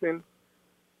Jackson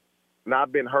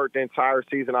not been hurt the entire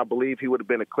season, I believe he would have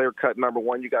been a clear-cut number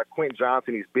one. You got Quentin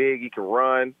Johnson. He's big. He can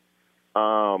run.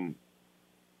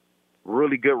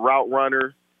 Really good route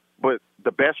runner. But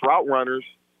the best route runners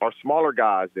are smaller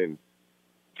guys than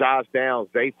Josh Downs,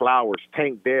 Zay Flowers,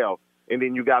 Tank Dell. And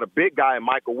then you got a big guy in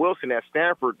Michael Wilson at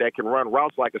Stanford that can run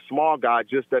routes like a small guy,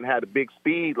 just doesn't have the big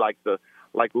speed like the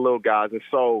little guys. And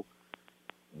so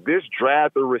this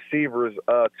draft of receivers,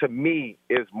 to me,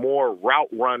 is more route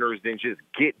runners than just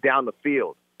get down the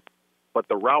field. But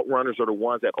the route runners are the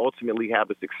ones that ultimately have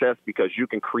the success because you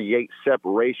can create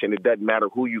separation. It doesn't matter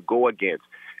who you go against.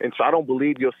 And so I don't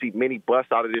believe you'll see many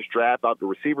busts out of this draft, out the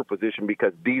receiver position,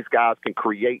 because these guys can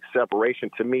create separation.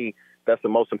 To me, that's the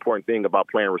most important thing about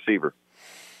playing receiver.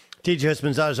 TJ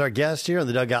Husmanzada is our guest here on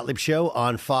the Doug Gottlieb Show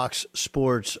on Fox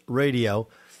Sports Radio.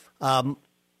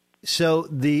 So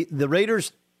the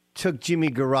Raiders took Jimmy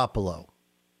Garoppolo.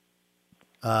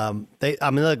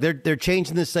 They're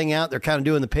changing this thing out. They're kind of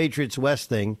doing the Patriots West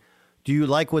thing. Do you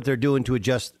like what they're doing to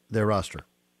adjust their roster?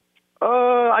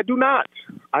 I do not.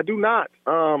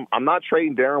 I'm not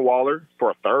trading Darren Waller for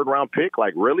a third-round pick.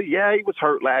 Like, really? Yeah, he was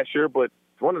hurt last year, but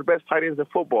one of the best tight ends in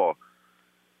football.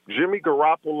 Jimmy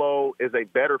Garoppolo is a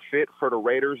better fit for the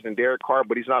Raiders than Derek Carr,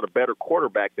 but he's not a better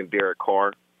quarterback than Derek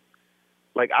Carr.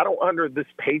 Like, I don't under this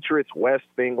Patriots West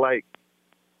thing. Like,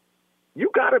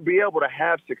 you got to be able to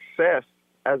have success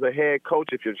as a head coach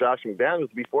if you're Josh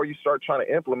McDaniels before you start trying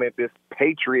to implement this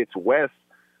Patriots West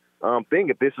thing,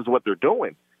 if this is what they're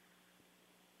doing.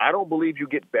 I don't believe you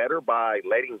get better by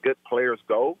letting good players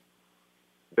go.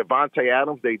 Devontae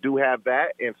Adams, they do have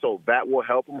that, and so that will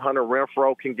help them. Hunter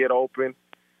Renfrow can get open.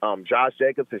 Josh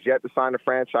Jacobs has yet to sign a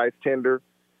franchise tender.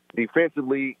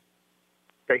 Defensively,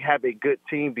 they have a good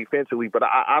team defensively, but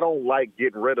I don't like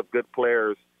getting rid of good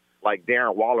players like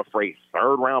Darren Waller for a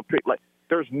third-round pick. Like,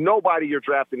 there's nobody you're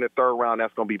drafting in the third round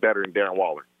that's going to be better than Darren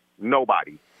Waller.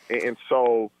 Nobody. And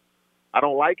so I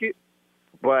don't like it,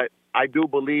 but I do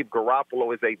believe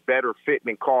Garoppolo is a better fit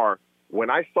than Carr. When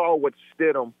I saw what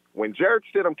Stidham When Jarrett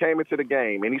Stidham came into the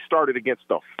game and he started against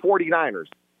the 49ers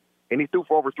and he threw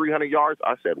for over 300 yards,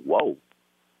 I said, whoa,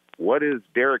 what is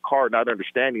Derek Carr not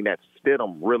understanding that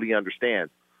Stidham really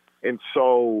understands? And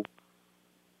so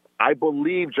I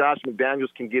believe Josh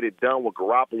McDaniels can get it done with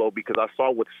Garoppolo because I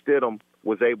saw what Stidham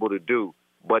was able to do,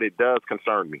 but it does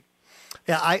concern me.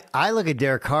 Yeah, I look at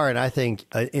Derek Carr and I think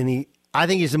I think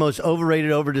he's the most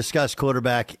overrated, over-discussed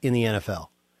quarterback in the NFL.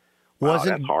 Wow,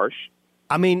 that's harsh.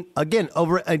 I mean,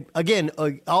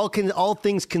 all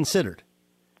things considered.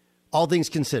 All things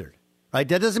considered. Right?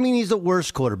 That doesn't mean he's the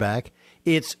worst quarterback.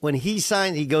 It's when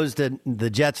he goes to the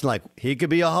Jets and like, he could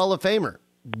be a Hall of Famer.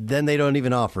 Then they don't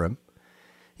even offer him.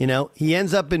 You know, he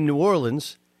ends up in New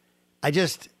Orleans.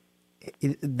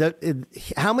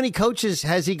 How many coaches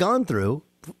has he gone through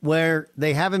where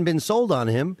they haven't been sold on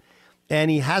him and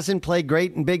he hasn't played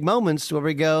great in big moments where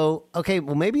we go, okay,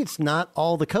 well, maybe it's not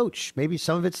all the coach. Maybe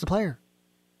some of it's the player.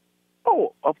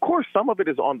 Oh, of course, some of it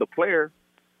is on the player,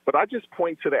 but I just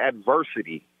point to the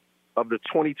adversity of the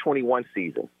 2021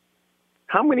 season.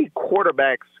 How many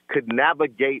quarterbacks could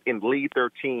navigate and lead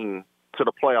their team to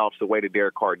the playoffs the way that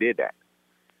Derek Carr did that?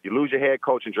 You lose your head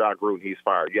coach in John Gruden, he's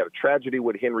fired. You had a tragedy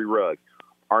with Henry Ruggs.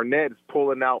 Arnett is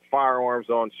pulling out firearms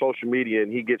on social media,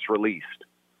 and he gets released.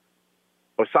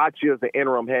 Bisaccia is the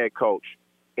interim head coach,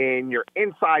 and you're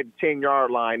inside the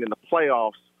 10-yard line in the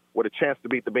playoffs with a chance to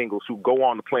beat the Bengals, who go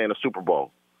on to play in the Super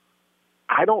Bowl.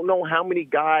 I don't know how many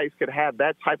guys could have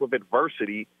that type of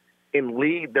adversity and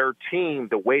lead their team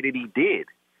the way that he did.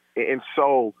 And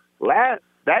so that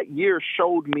year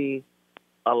showed me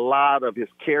a lot of his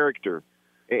character.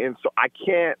 And so I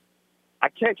can't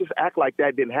just act like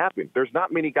that didn't happen. There's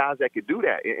not many guys that could do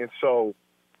that. And so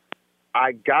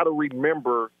I got to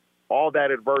remember all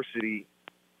that adversity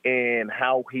and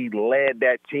how he led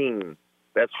that team.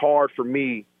 That's hard for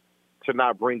me to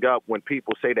not bring up when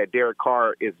people say that Derek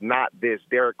Carr is not this,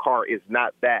 Derek Carr is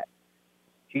not that.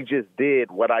 He just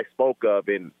did what I spoke of,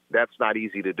 and that's not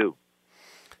easy to do.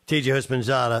 TJ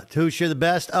Houshmandzadeh, Hoosh, you're the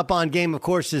best. Up on Game, of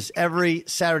course, is every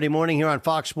Saturday morning here on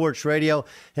Fox Sports Radio.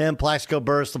 And Plaxico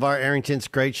Burress, LeVar Arrington's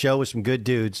great show with some good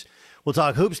dudes. We'll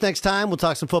talk hoops next time. We'll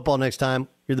talk some football next time.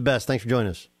 You're the best. Thanks for joining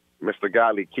us. Mr.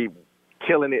 Gottlieb, keep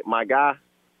killing it, my guy.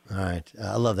 All right.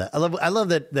 I love that. I love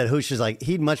that Hoosh is like,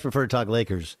 he'd much prefer to talk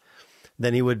Lakers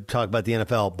than he would talk about the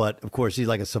NFL. But, of course, he's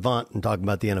like a savant in talking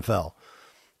about the NFL.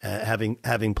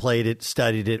 Having played it,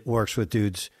 studied it, works with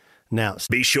dudes now.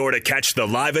 Be sure to catch the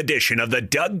live edition of the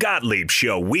Doug Gottlieb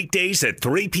Show weekdays at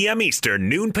 3 p.m. Eastern,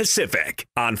 noon Pacific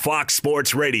on Fox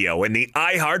Sports Radio and the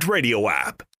iHeart Radio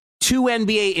app. Two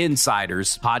NBA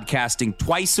insiders podcasting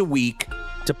twice a week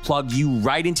to plug you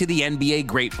right into the NBA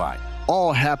grapevine.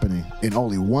 All happening in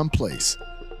only one place.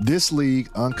 This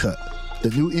League Uncut, the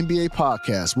new NBA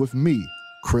podcast with me,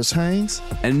 Chris Haynes,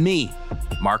 and me,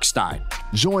 Mark Stein.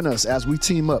 Join us as we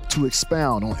team up to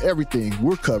expound on everything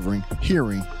we're covering,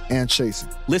 hearing, and chasing.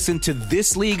 Listen to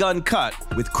This League Uncut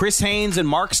with Chris Haynes and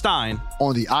Mark Stein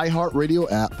on the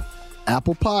iHeartRadio app,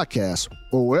 Apple Podcasts,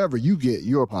 or wherever you get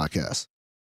your podcasts.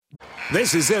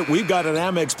 This is it. We've got an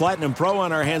Amex Platinum Pro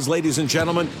on our hands, ladies and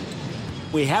gentlemen.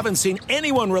 We haven't seen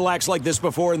anyone relax like this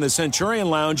before in the Centurion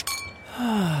Lounge.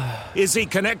 Is he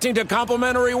connecting to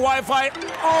complimentary Wi-Fi?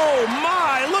 Oh,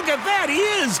 my! Look at that! He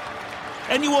is!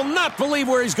 And you will not believe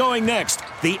where he's going next.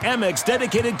 The Amex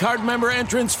dedicated card member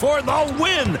entrance for the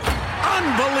win!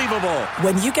 Unbelievable!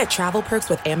 When you get travel perks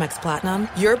with Amex Platinum,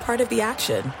 you're part of the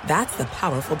action. That's the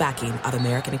powerful backing of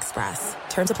American Express.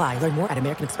 Terms apply. Learn more at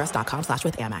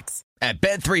americanexpress.com/withAmex. At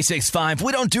Bet365,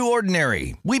 we don't do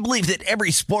ordinary. We believe that every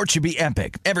sport should be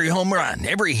epic. Every home run,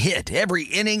 every hit, every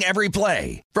inning, every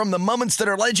play. From the moments that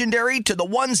are legendary to the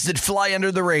ones that fly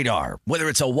under the radar. Whether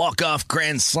it's a walk-off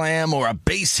grand slam or a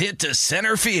base hit to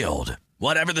center field.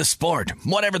 Whatever the sport,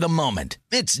 whatever the moment.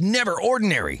 It's never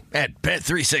ordinary at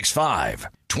Bet365.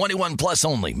 21 plus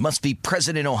only. Must be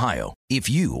present in Ohio. If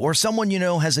you or someone you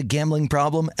know has a gambling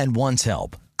problem and wants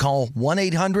help, call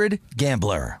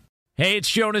 1-800-GAMBLER. Hey,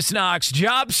 it's Jonas Knox.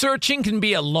 Job searching can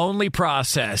be a lonely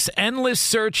process. Endless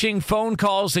searching, phone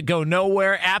calls that go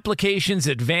nowhere, applications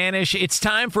that vanish. It's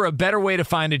time for a better way to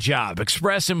find a job.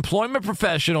 Express Employment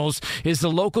Professionals is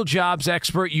the local jobs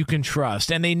expert you can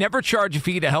trust, and they never charge a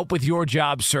fee to help with your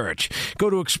job search. Go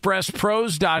to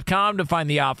expresspros.com to find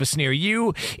the office near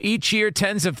you. Each year,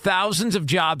 tens of thousands of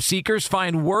job seekers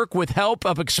find work with help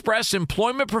of Express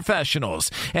Employment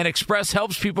Professionals, and Express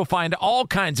helps people find all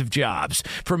kinds of jobs,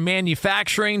 from manufacturing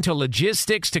manufacturing to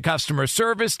logistics to customer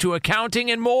service to accounting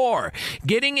and more.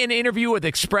 Getting an interview with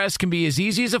Express can be as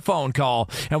easy as a phone call.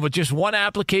 And with just one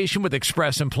application with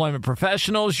Express Employment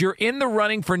Professionals, you're in the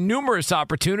running for numerous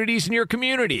opportunities in your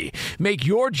community. Make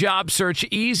your job search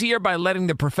easier by letting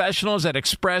the professionals at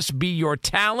Express be your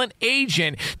talent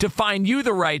agent to find you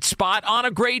the right spot on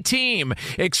a great team.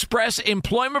 Express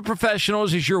Employment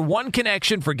Professionals is your one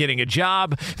connection for getting a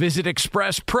job. Visit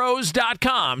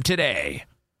expresspros.com today.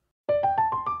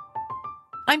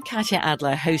 I'm Katya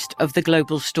Adler, host of The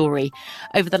Global Story.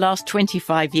 Over the last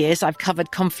 25 years, I've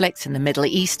covered conflicts in the Middle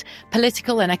East,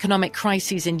 political and economic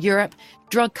crises in Europe,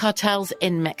 drug cartels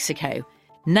in Mexico.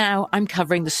 Now I'm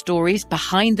covering the stories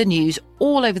behind the news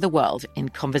all over the world in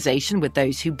conversation with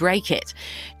those who break it.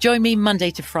 Join me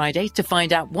Monday to Friday to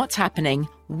find out what's happening,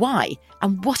 why,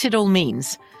 and what it all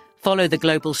means. Follow The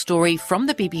Global Story from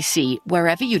the BBC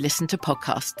wherever you listen to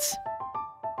podcasts.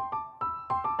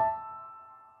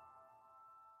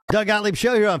 Doug Gottlieb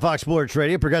Show here on Fox Sports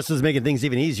Radio. Progressive's making things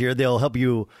even easier. They'll help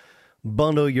you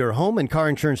bundle your home and car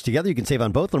insurance together. You can save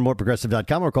on both. Learn more at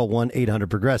Progressive.com or call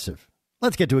 1-800-PROGRESSIVE.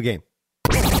 Let's get to a game.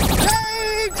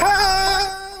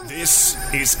 This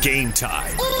is Game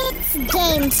Time. It's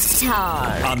game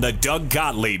time. On the Doug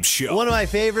Gottlieb Show. One of my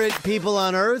favorite people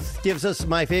on earth gives us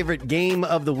my favorite game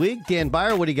of the week. Dan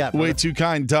Byer, what do you got? Way too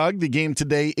kind, Doug. The game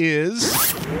today is...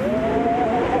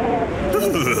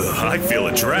 I feel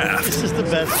a draft. This is the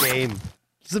best game.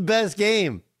 It's the best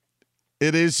game.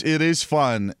 It is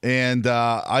fun, and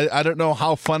I don't know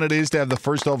how fun it is to have the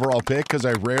first overall pick because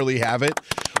I rarely have it.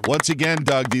 Once again,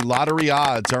 Doug, the lottery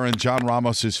odds are in John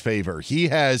Ramos's favor. He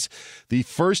has the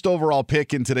first overall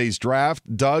pick in today's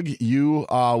draft. Doug, you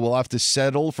will have to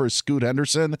settle for Scoot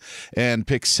Henderson and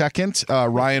pick second.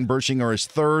 Ryan Bershinger is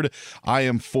third. I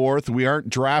am fourth. We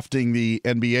aren't drafting the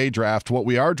NBA draft. What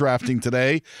we are drafting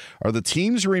today are the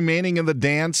teams remaining in the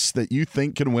dance that you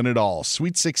think can win it all.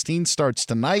 Sweet 16 starts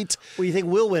tonight. Well, you think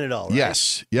we'll win it all, right?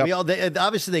 Yes. Yep.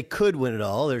 Obviously, they could win it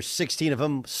all. There's 16 of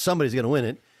them. Somebody's going to win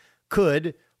it.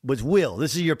 Could was will.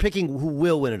 This is you're picking who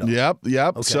will win it all.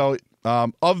 Yep. Okay. So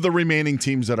of the remaining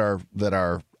teams that are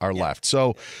left.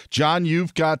 So, John,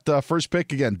 you've got first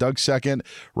pick again. Doug second,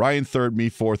 Ryan third, me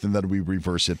fourth, and then we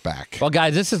reverse it back. Well,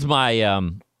 guys, this is my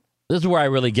this is where I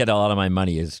really get a lot of my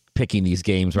money is picking these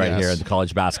games right here in the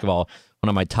college basketball. One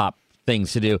of my top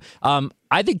things to do.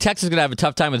 I think Texas is going to have a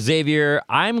tough time with Xavier.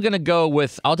 I'm going to go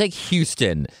with I'll take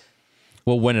Houston.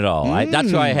 Will win it all.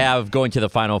 That's who I have going to the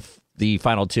final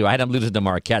two. I had them losing to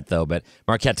Marquette, though, but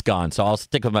Marquette's gone. So I'll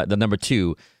stick with the number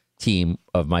 2 team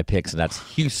of my picks, and that's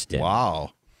Houston.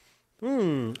 Wow.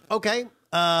 Okay.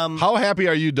 How happy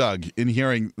are you, Doug, in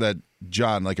hearing that,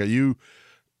 John? Like, are you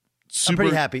super... I'm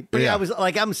pretty happy. Yeah.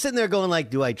 I'm sitting there going,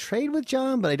 like, do I trade with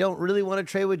John? But I don't really want to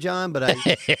trade with John. But I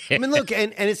mean, look,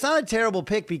 and it's not a terrible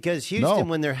pick because Houston,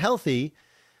 when they're healthy,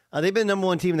 they've been number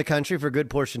 1 team in the country for a good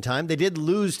portion of time. They did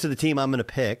lose to the team I'm going to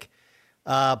pick.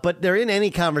 But they're in any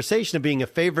conversation of being a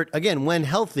favorite, again, when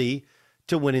healthy,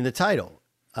 to winning the title.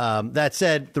 That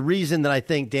said, the reason that I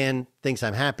think Dan thinks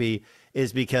I'm happy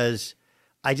is because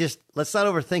let's not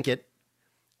overthink it.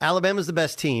 Alabama's the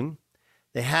best team.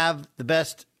 They have the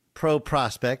best pro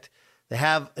prospect. They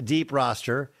have a deep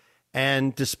roster.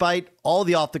 And despite all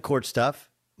the off-the-court stuff,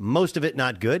 most of it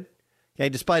not good, okay,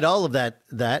 despite all of that,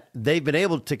 they've been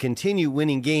able to continue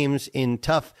winning games in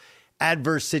tough,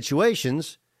 adverse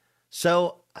situations.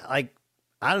 So, I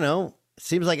don't know. It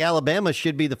seems like Alabama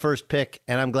should be the first pick,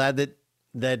 and I'm glad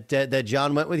that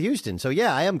John went with Houston. So,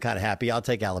 yeah, I am kind of happy. I'll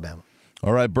take Alabama.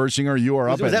 All right, Bershinger, you are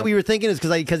up. Was that what you were thinking? Is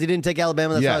because he didn't take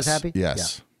Alabama? That's why I was happy.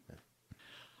 Yes.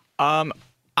 Yeah.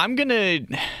 I'm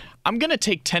gonna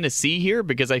take Tennessee here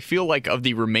because I feel like of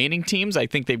the remaining teams, I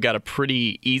think they've got a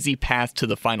pretty easy path to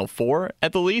the Final Four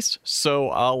at the least. So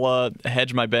I'll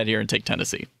hedge my bet here and take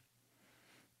Tennessee.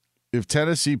 If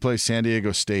Tennessee plays San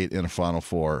Diego State in a Final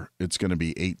Four, it's going to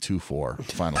be 8-2-4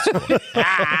 final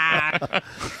score.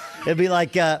 It'd be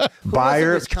like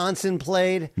Wisconsin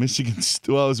played. Michigan.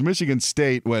 Well, it was Michigan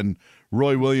State when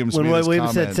Roy Williams made his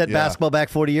Williams comment. had set basketball back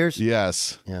 40 years?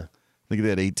 Yes. Yeah. I think they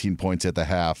had 18 points at the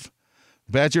half.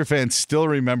 Badger fans still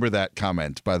remember that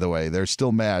comment, by the way. They're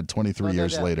still mad 23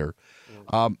 years later.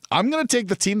 I'm going to take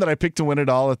the team that I picked to win it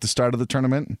all at the start of the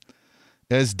tournament.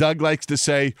 As Doug likes to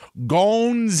say,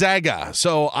 Gonzaga.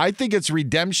 So I think it's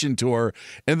redemption tour,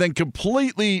 and then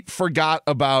completely forgot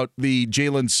about the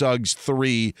Jalen Suggs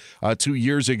 3 2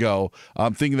 years ago,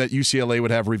 thinking that UCLA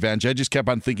would have revenge. I just kept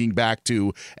on thinking back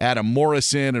to Adam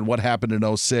Morrison and what happened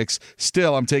in 06.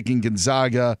 Still, I'm taking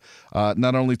Gonzaga,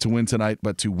 not only to win tonight,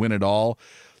 but to win it all.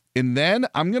 And then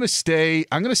I'm going to stay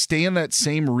in that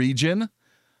same region.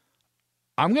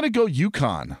 I'm going to go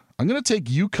UConn. I'm going to take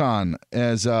UConn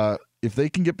as if they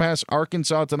can get past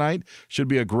Arkansas tonight, should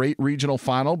be a great regional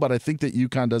final, but I think that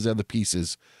UConn does have the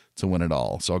pieces to win it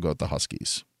all. So I'll go with the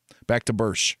Huskies. Back to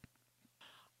Bursch.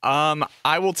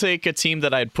 I will take a team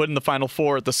that I had put in the Final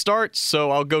Four at the start,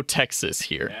 so I'll go Texas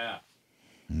here.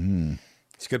 Yeah.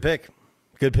 It's a good pick.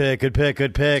 Good pick. Good pick.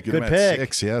 Good pick.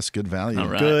 6, yes, good value.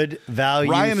 Right. Good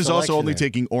value. Ryan is also only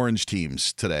taking orange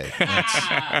teams today.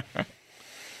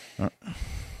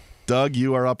 Doug,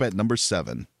 you are up at number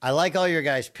 7. I like all your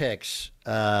guys' picks.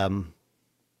 I'm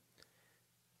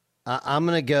going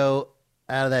to go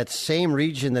out of that same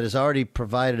region that has already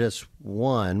provided us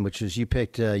one, which is you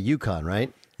picked UConn,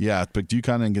 right? Yeah, I picked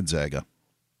UConn and Gonzaga.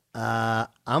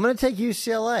 I'm going to take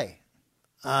UCLA.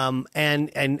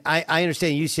 And I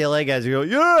understand UCLA guys are going,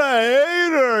 you're a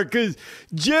hater because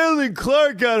Jalen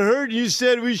Clark got hurt and you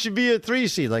said we should be a 3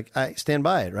 seed. Like, I stand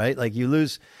by it, right? Like, you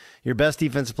lose your best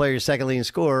defensive player, your second leading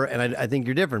scorer, and I think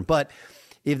you're different. But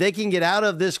if they can get out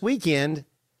of this weekend,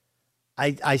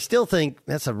 I still think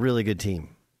that's a really good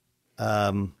team.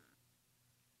 And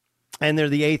they're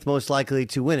the 8th most likely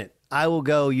to win it. I will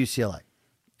go UCLA.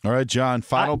 All right, John,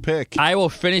 final pick. I will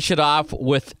finish it off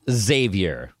with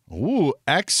Xavier. Ooh,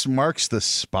 X marks the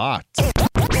spot.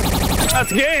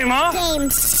 That's game, huh? Game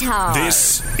time.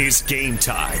 This is Game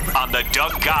Time on the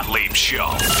Doug Gottlieb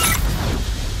Show.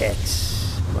 X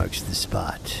marks the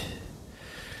spot.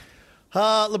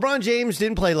 LeBron James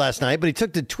didn't play last night, but he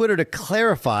took to Twitter to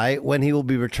clarify when he will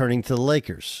be returning to the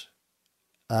Lakers.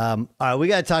 All right, we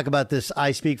got to talk about this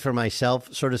I speak for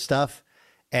myself sort of stuff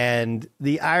and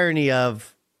the irony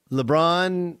of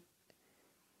LeBron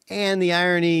and the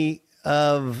irony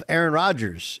of Aaron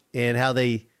Rodgers and how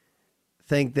they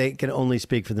think they can only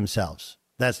speak for themselves.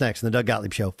 That's next on the Doug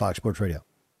Gottlieb Show, Fox Sports Radio.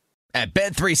 At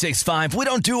Bet365, we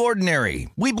don't do ordinary.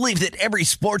 We believe that every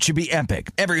sport should be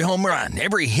epic. Every home run,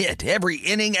 every hit, every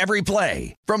inning, every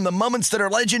play. From the moments that are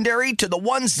legendary to the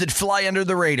ones that fly under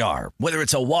the radar. Whether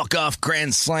it's a walk-off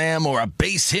grand slam or a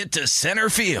base hit to center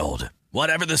field.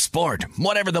 Whatever the sport,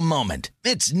 whatever the moment,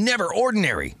 it's never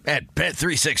ordinary at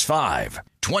Bet365.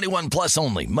 21 plus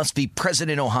only. Must be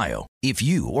present in Ohio. If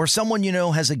you or someone you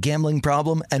know has a gambling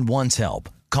problem and wants help,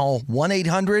 call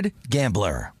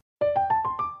 1-800-GAMBLER.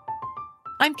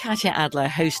 I'm Katya Adler,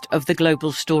 host of The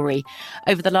Global Story.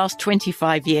 Over the last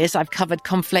 25 years, I've covered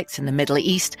conflicts in the Middle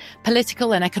East,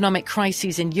 political and economic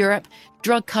crises in Europe,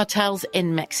 drug cartels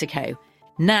in Mexico.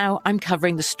 Now I'm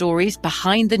covering the stories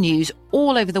behind the news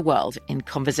all over the world in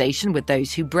conversation with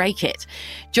those who break it.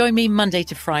 Join me Monday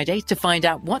to Friday to find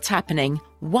out what's happening,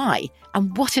 why,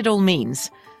 and what it all means.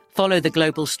 Follow The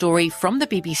Global Story from the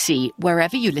BBC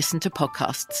wherever you listen to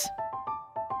podcasts.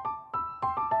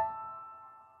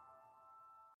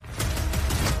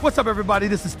 What's up, everybody?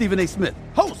 This is Stephen A. Smith,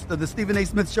 host of the Stephen A.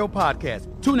 Smith Show podcast.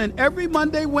 Tune in every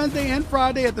Monday, Wednesday, and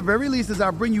Friday at the very least as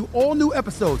I bring you all new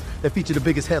episodes that feature the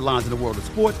biggest headlines in the world of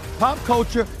sports, pop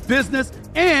culture, business,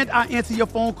 and I answer your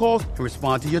phone calls and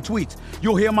respond to your tweets.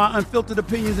 You'll hear my unfiltered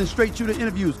opinions and straight-shooter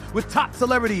interviews with top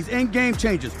celebrities and game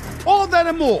changers. All that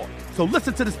and more. So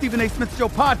listen to the Stephen A. Smith Show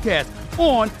podcast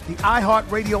on the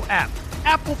iHeartRadio app,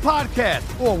 Apple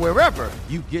Podcasts, or wherever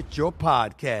you get your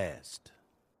podcast.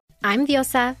 I'm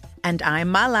Diosa. And I'm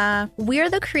Mala. We're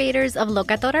the creators of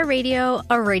Locatora Radio,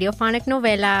 a radiophonic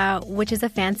novela, which is a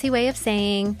fancy way of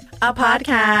saying a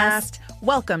podcast.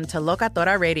 Welcome to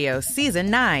Locatora Radio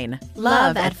Season 9.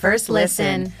 Love at First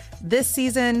Listen. This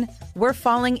season, we're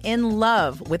falling in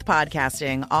love with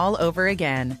podcasting all over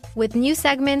again. With new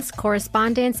segments,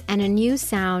 correspondence, and a new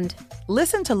sound.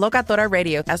 Listen to Locatora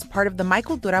Radio as part of the My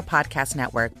Cultura Podcast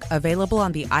Network. Available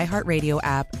on the iHeartRadio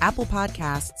app, Apple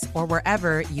Podcasts, or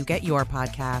wherever you get your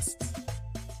podcasts.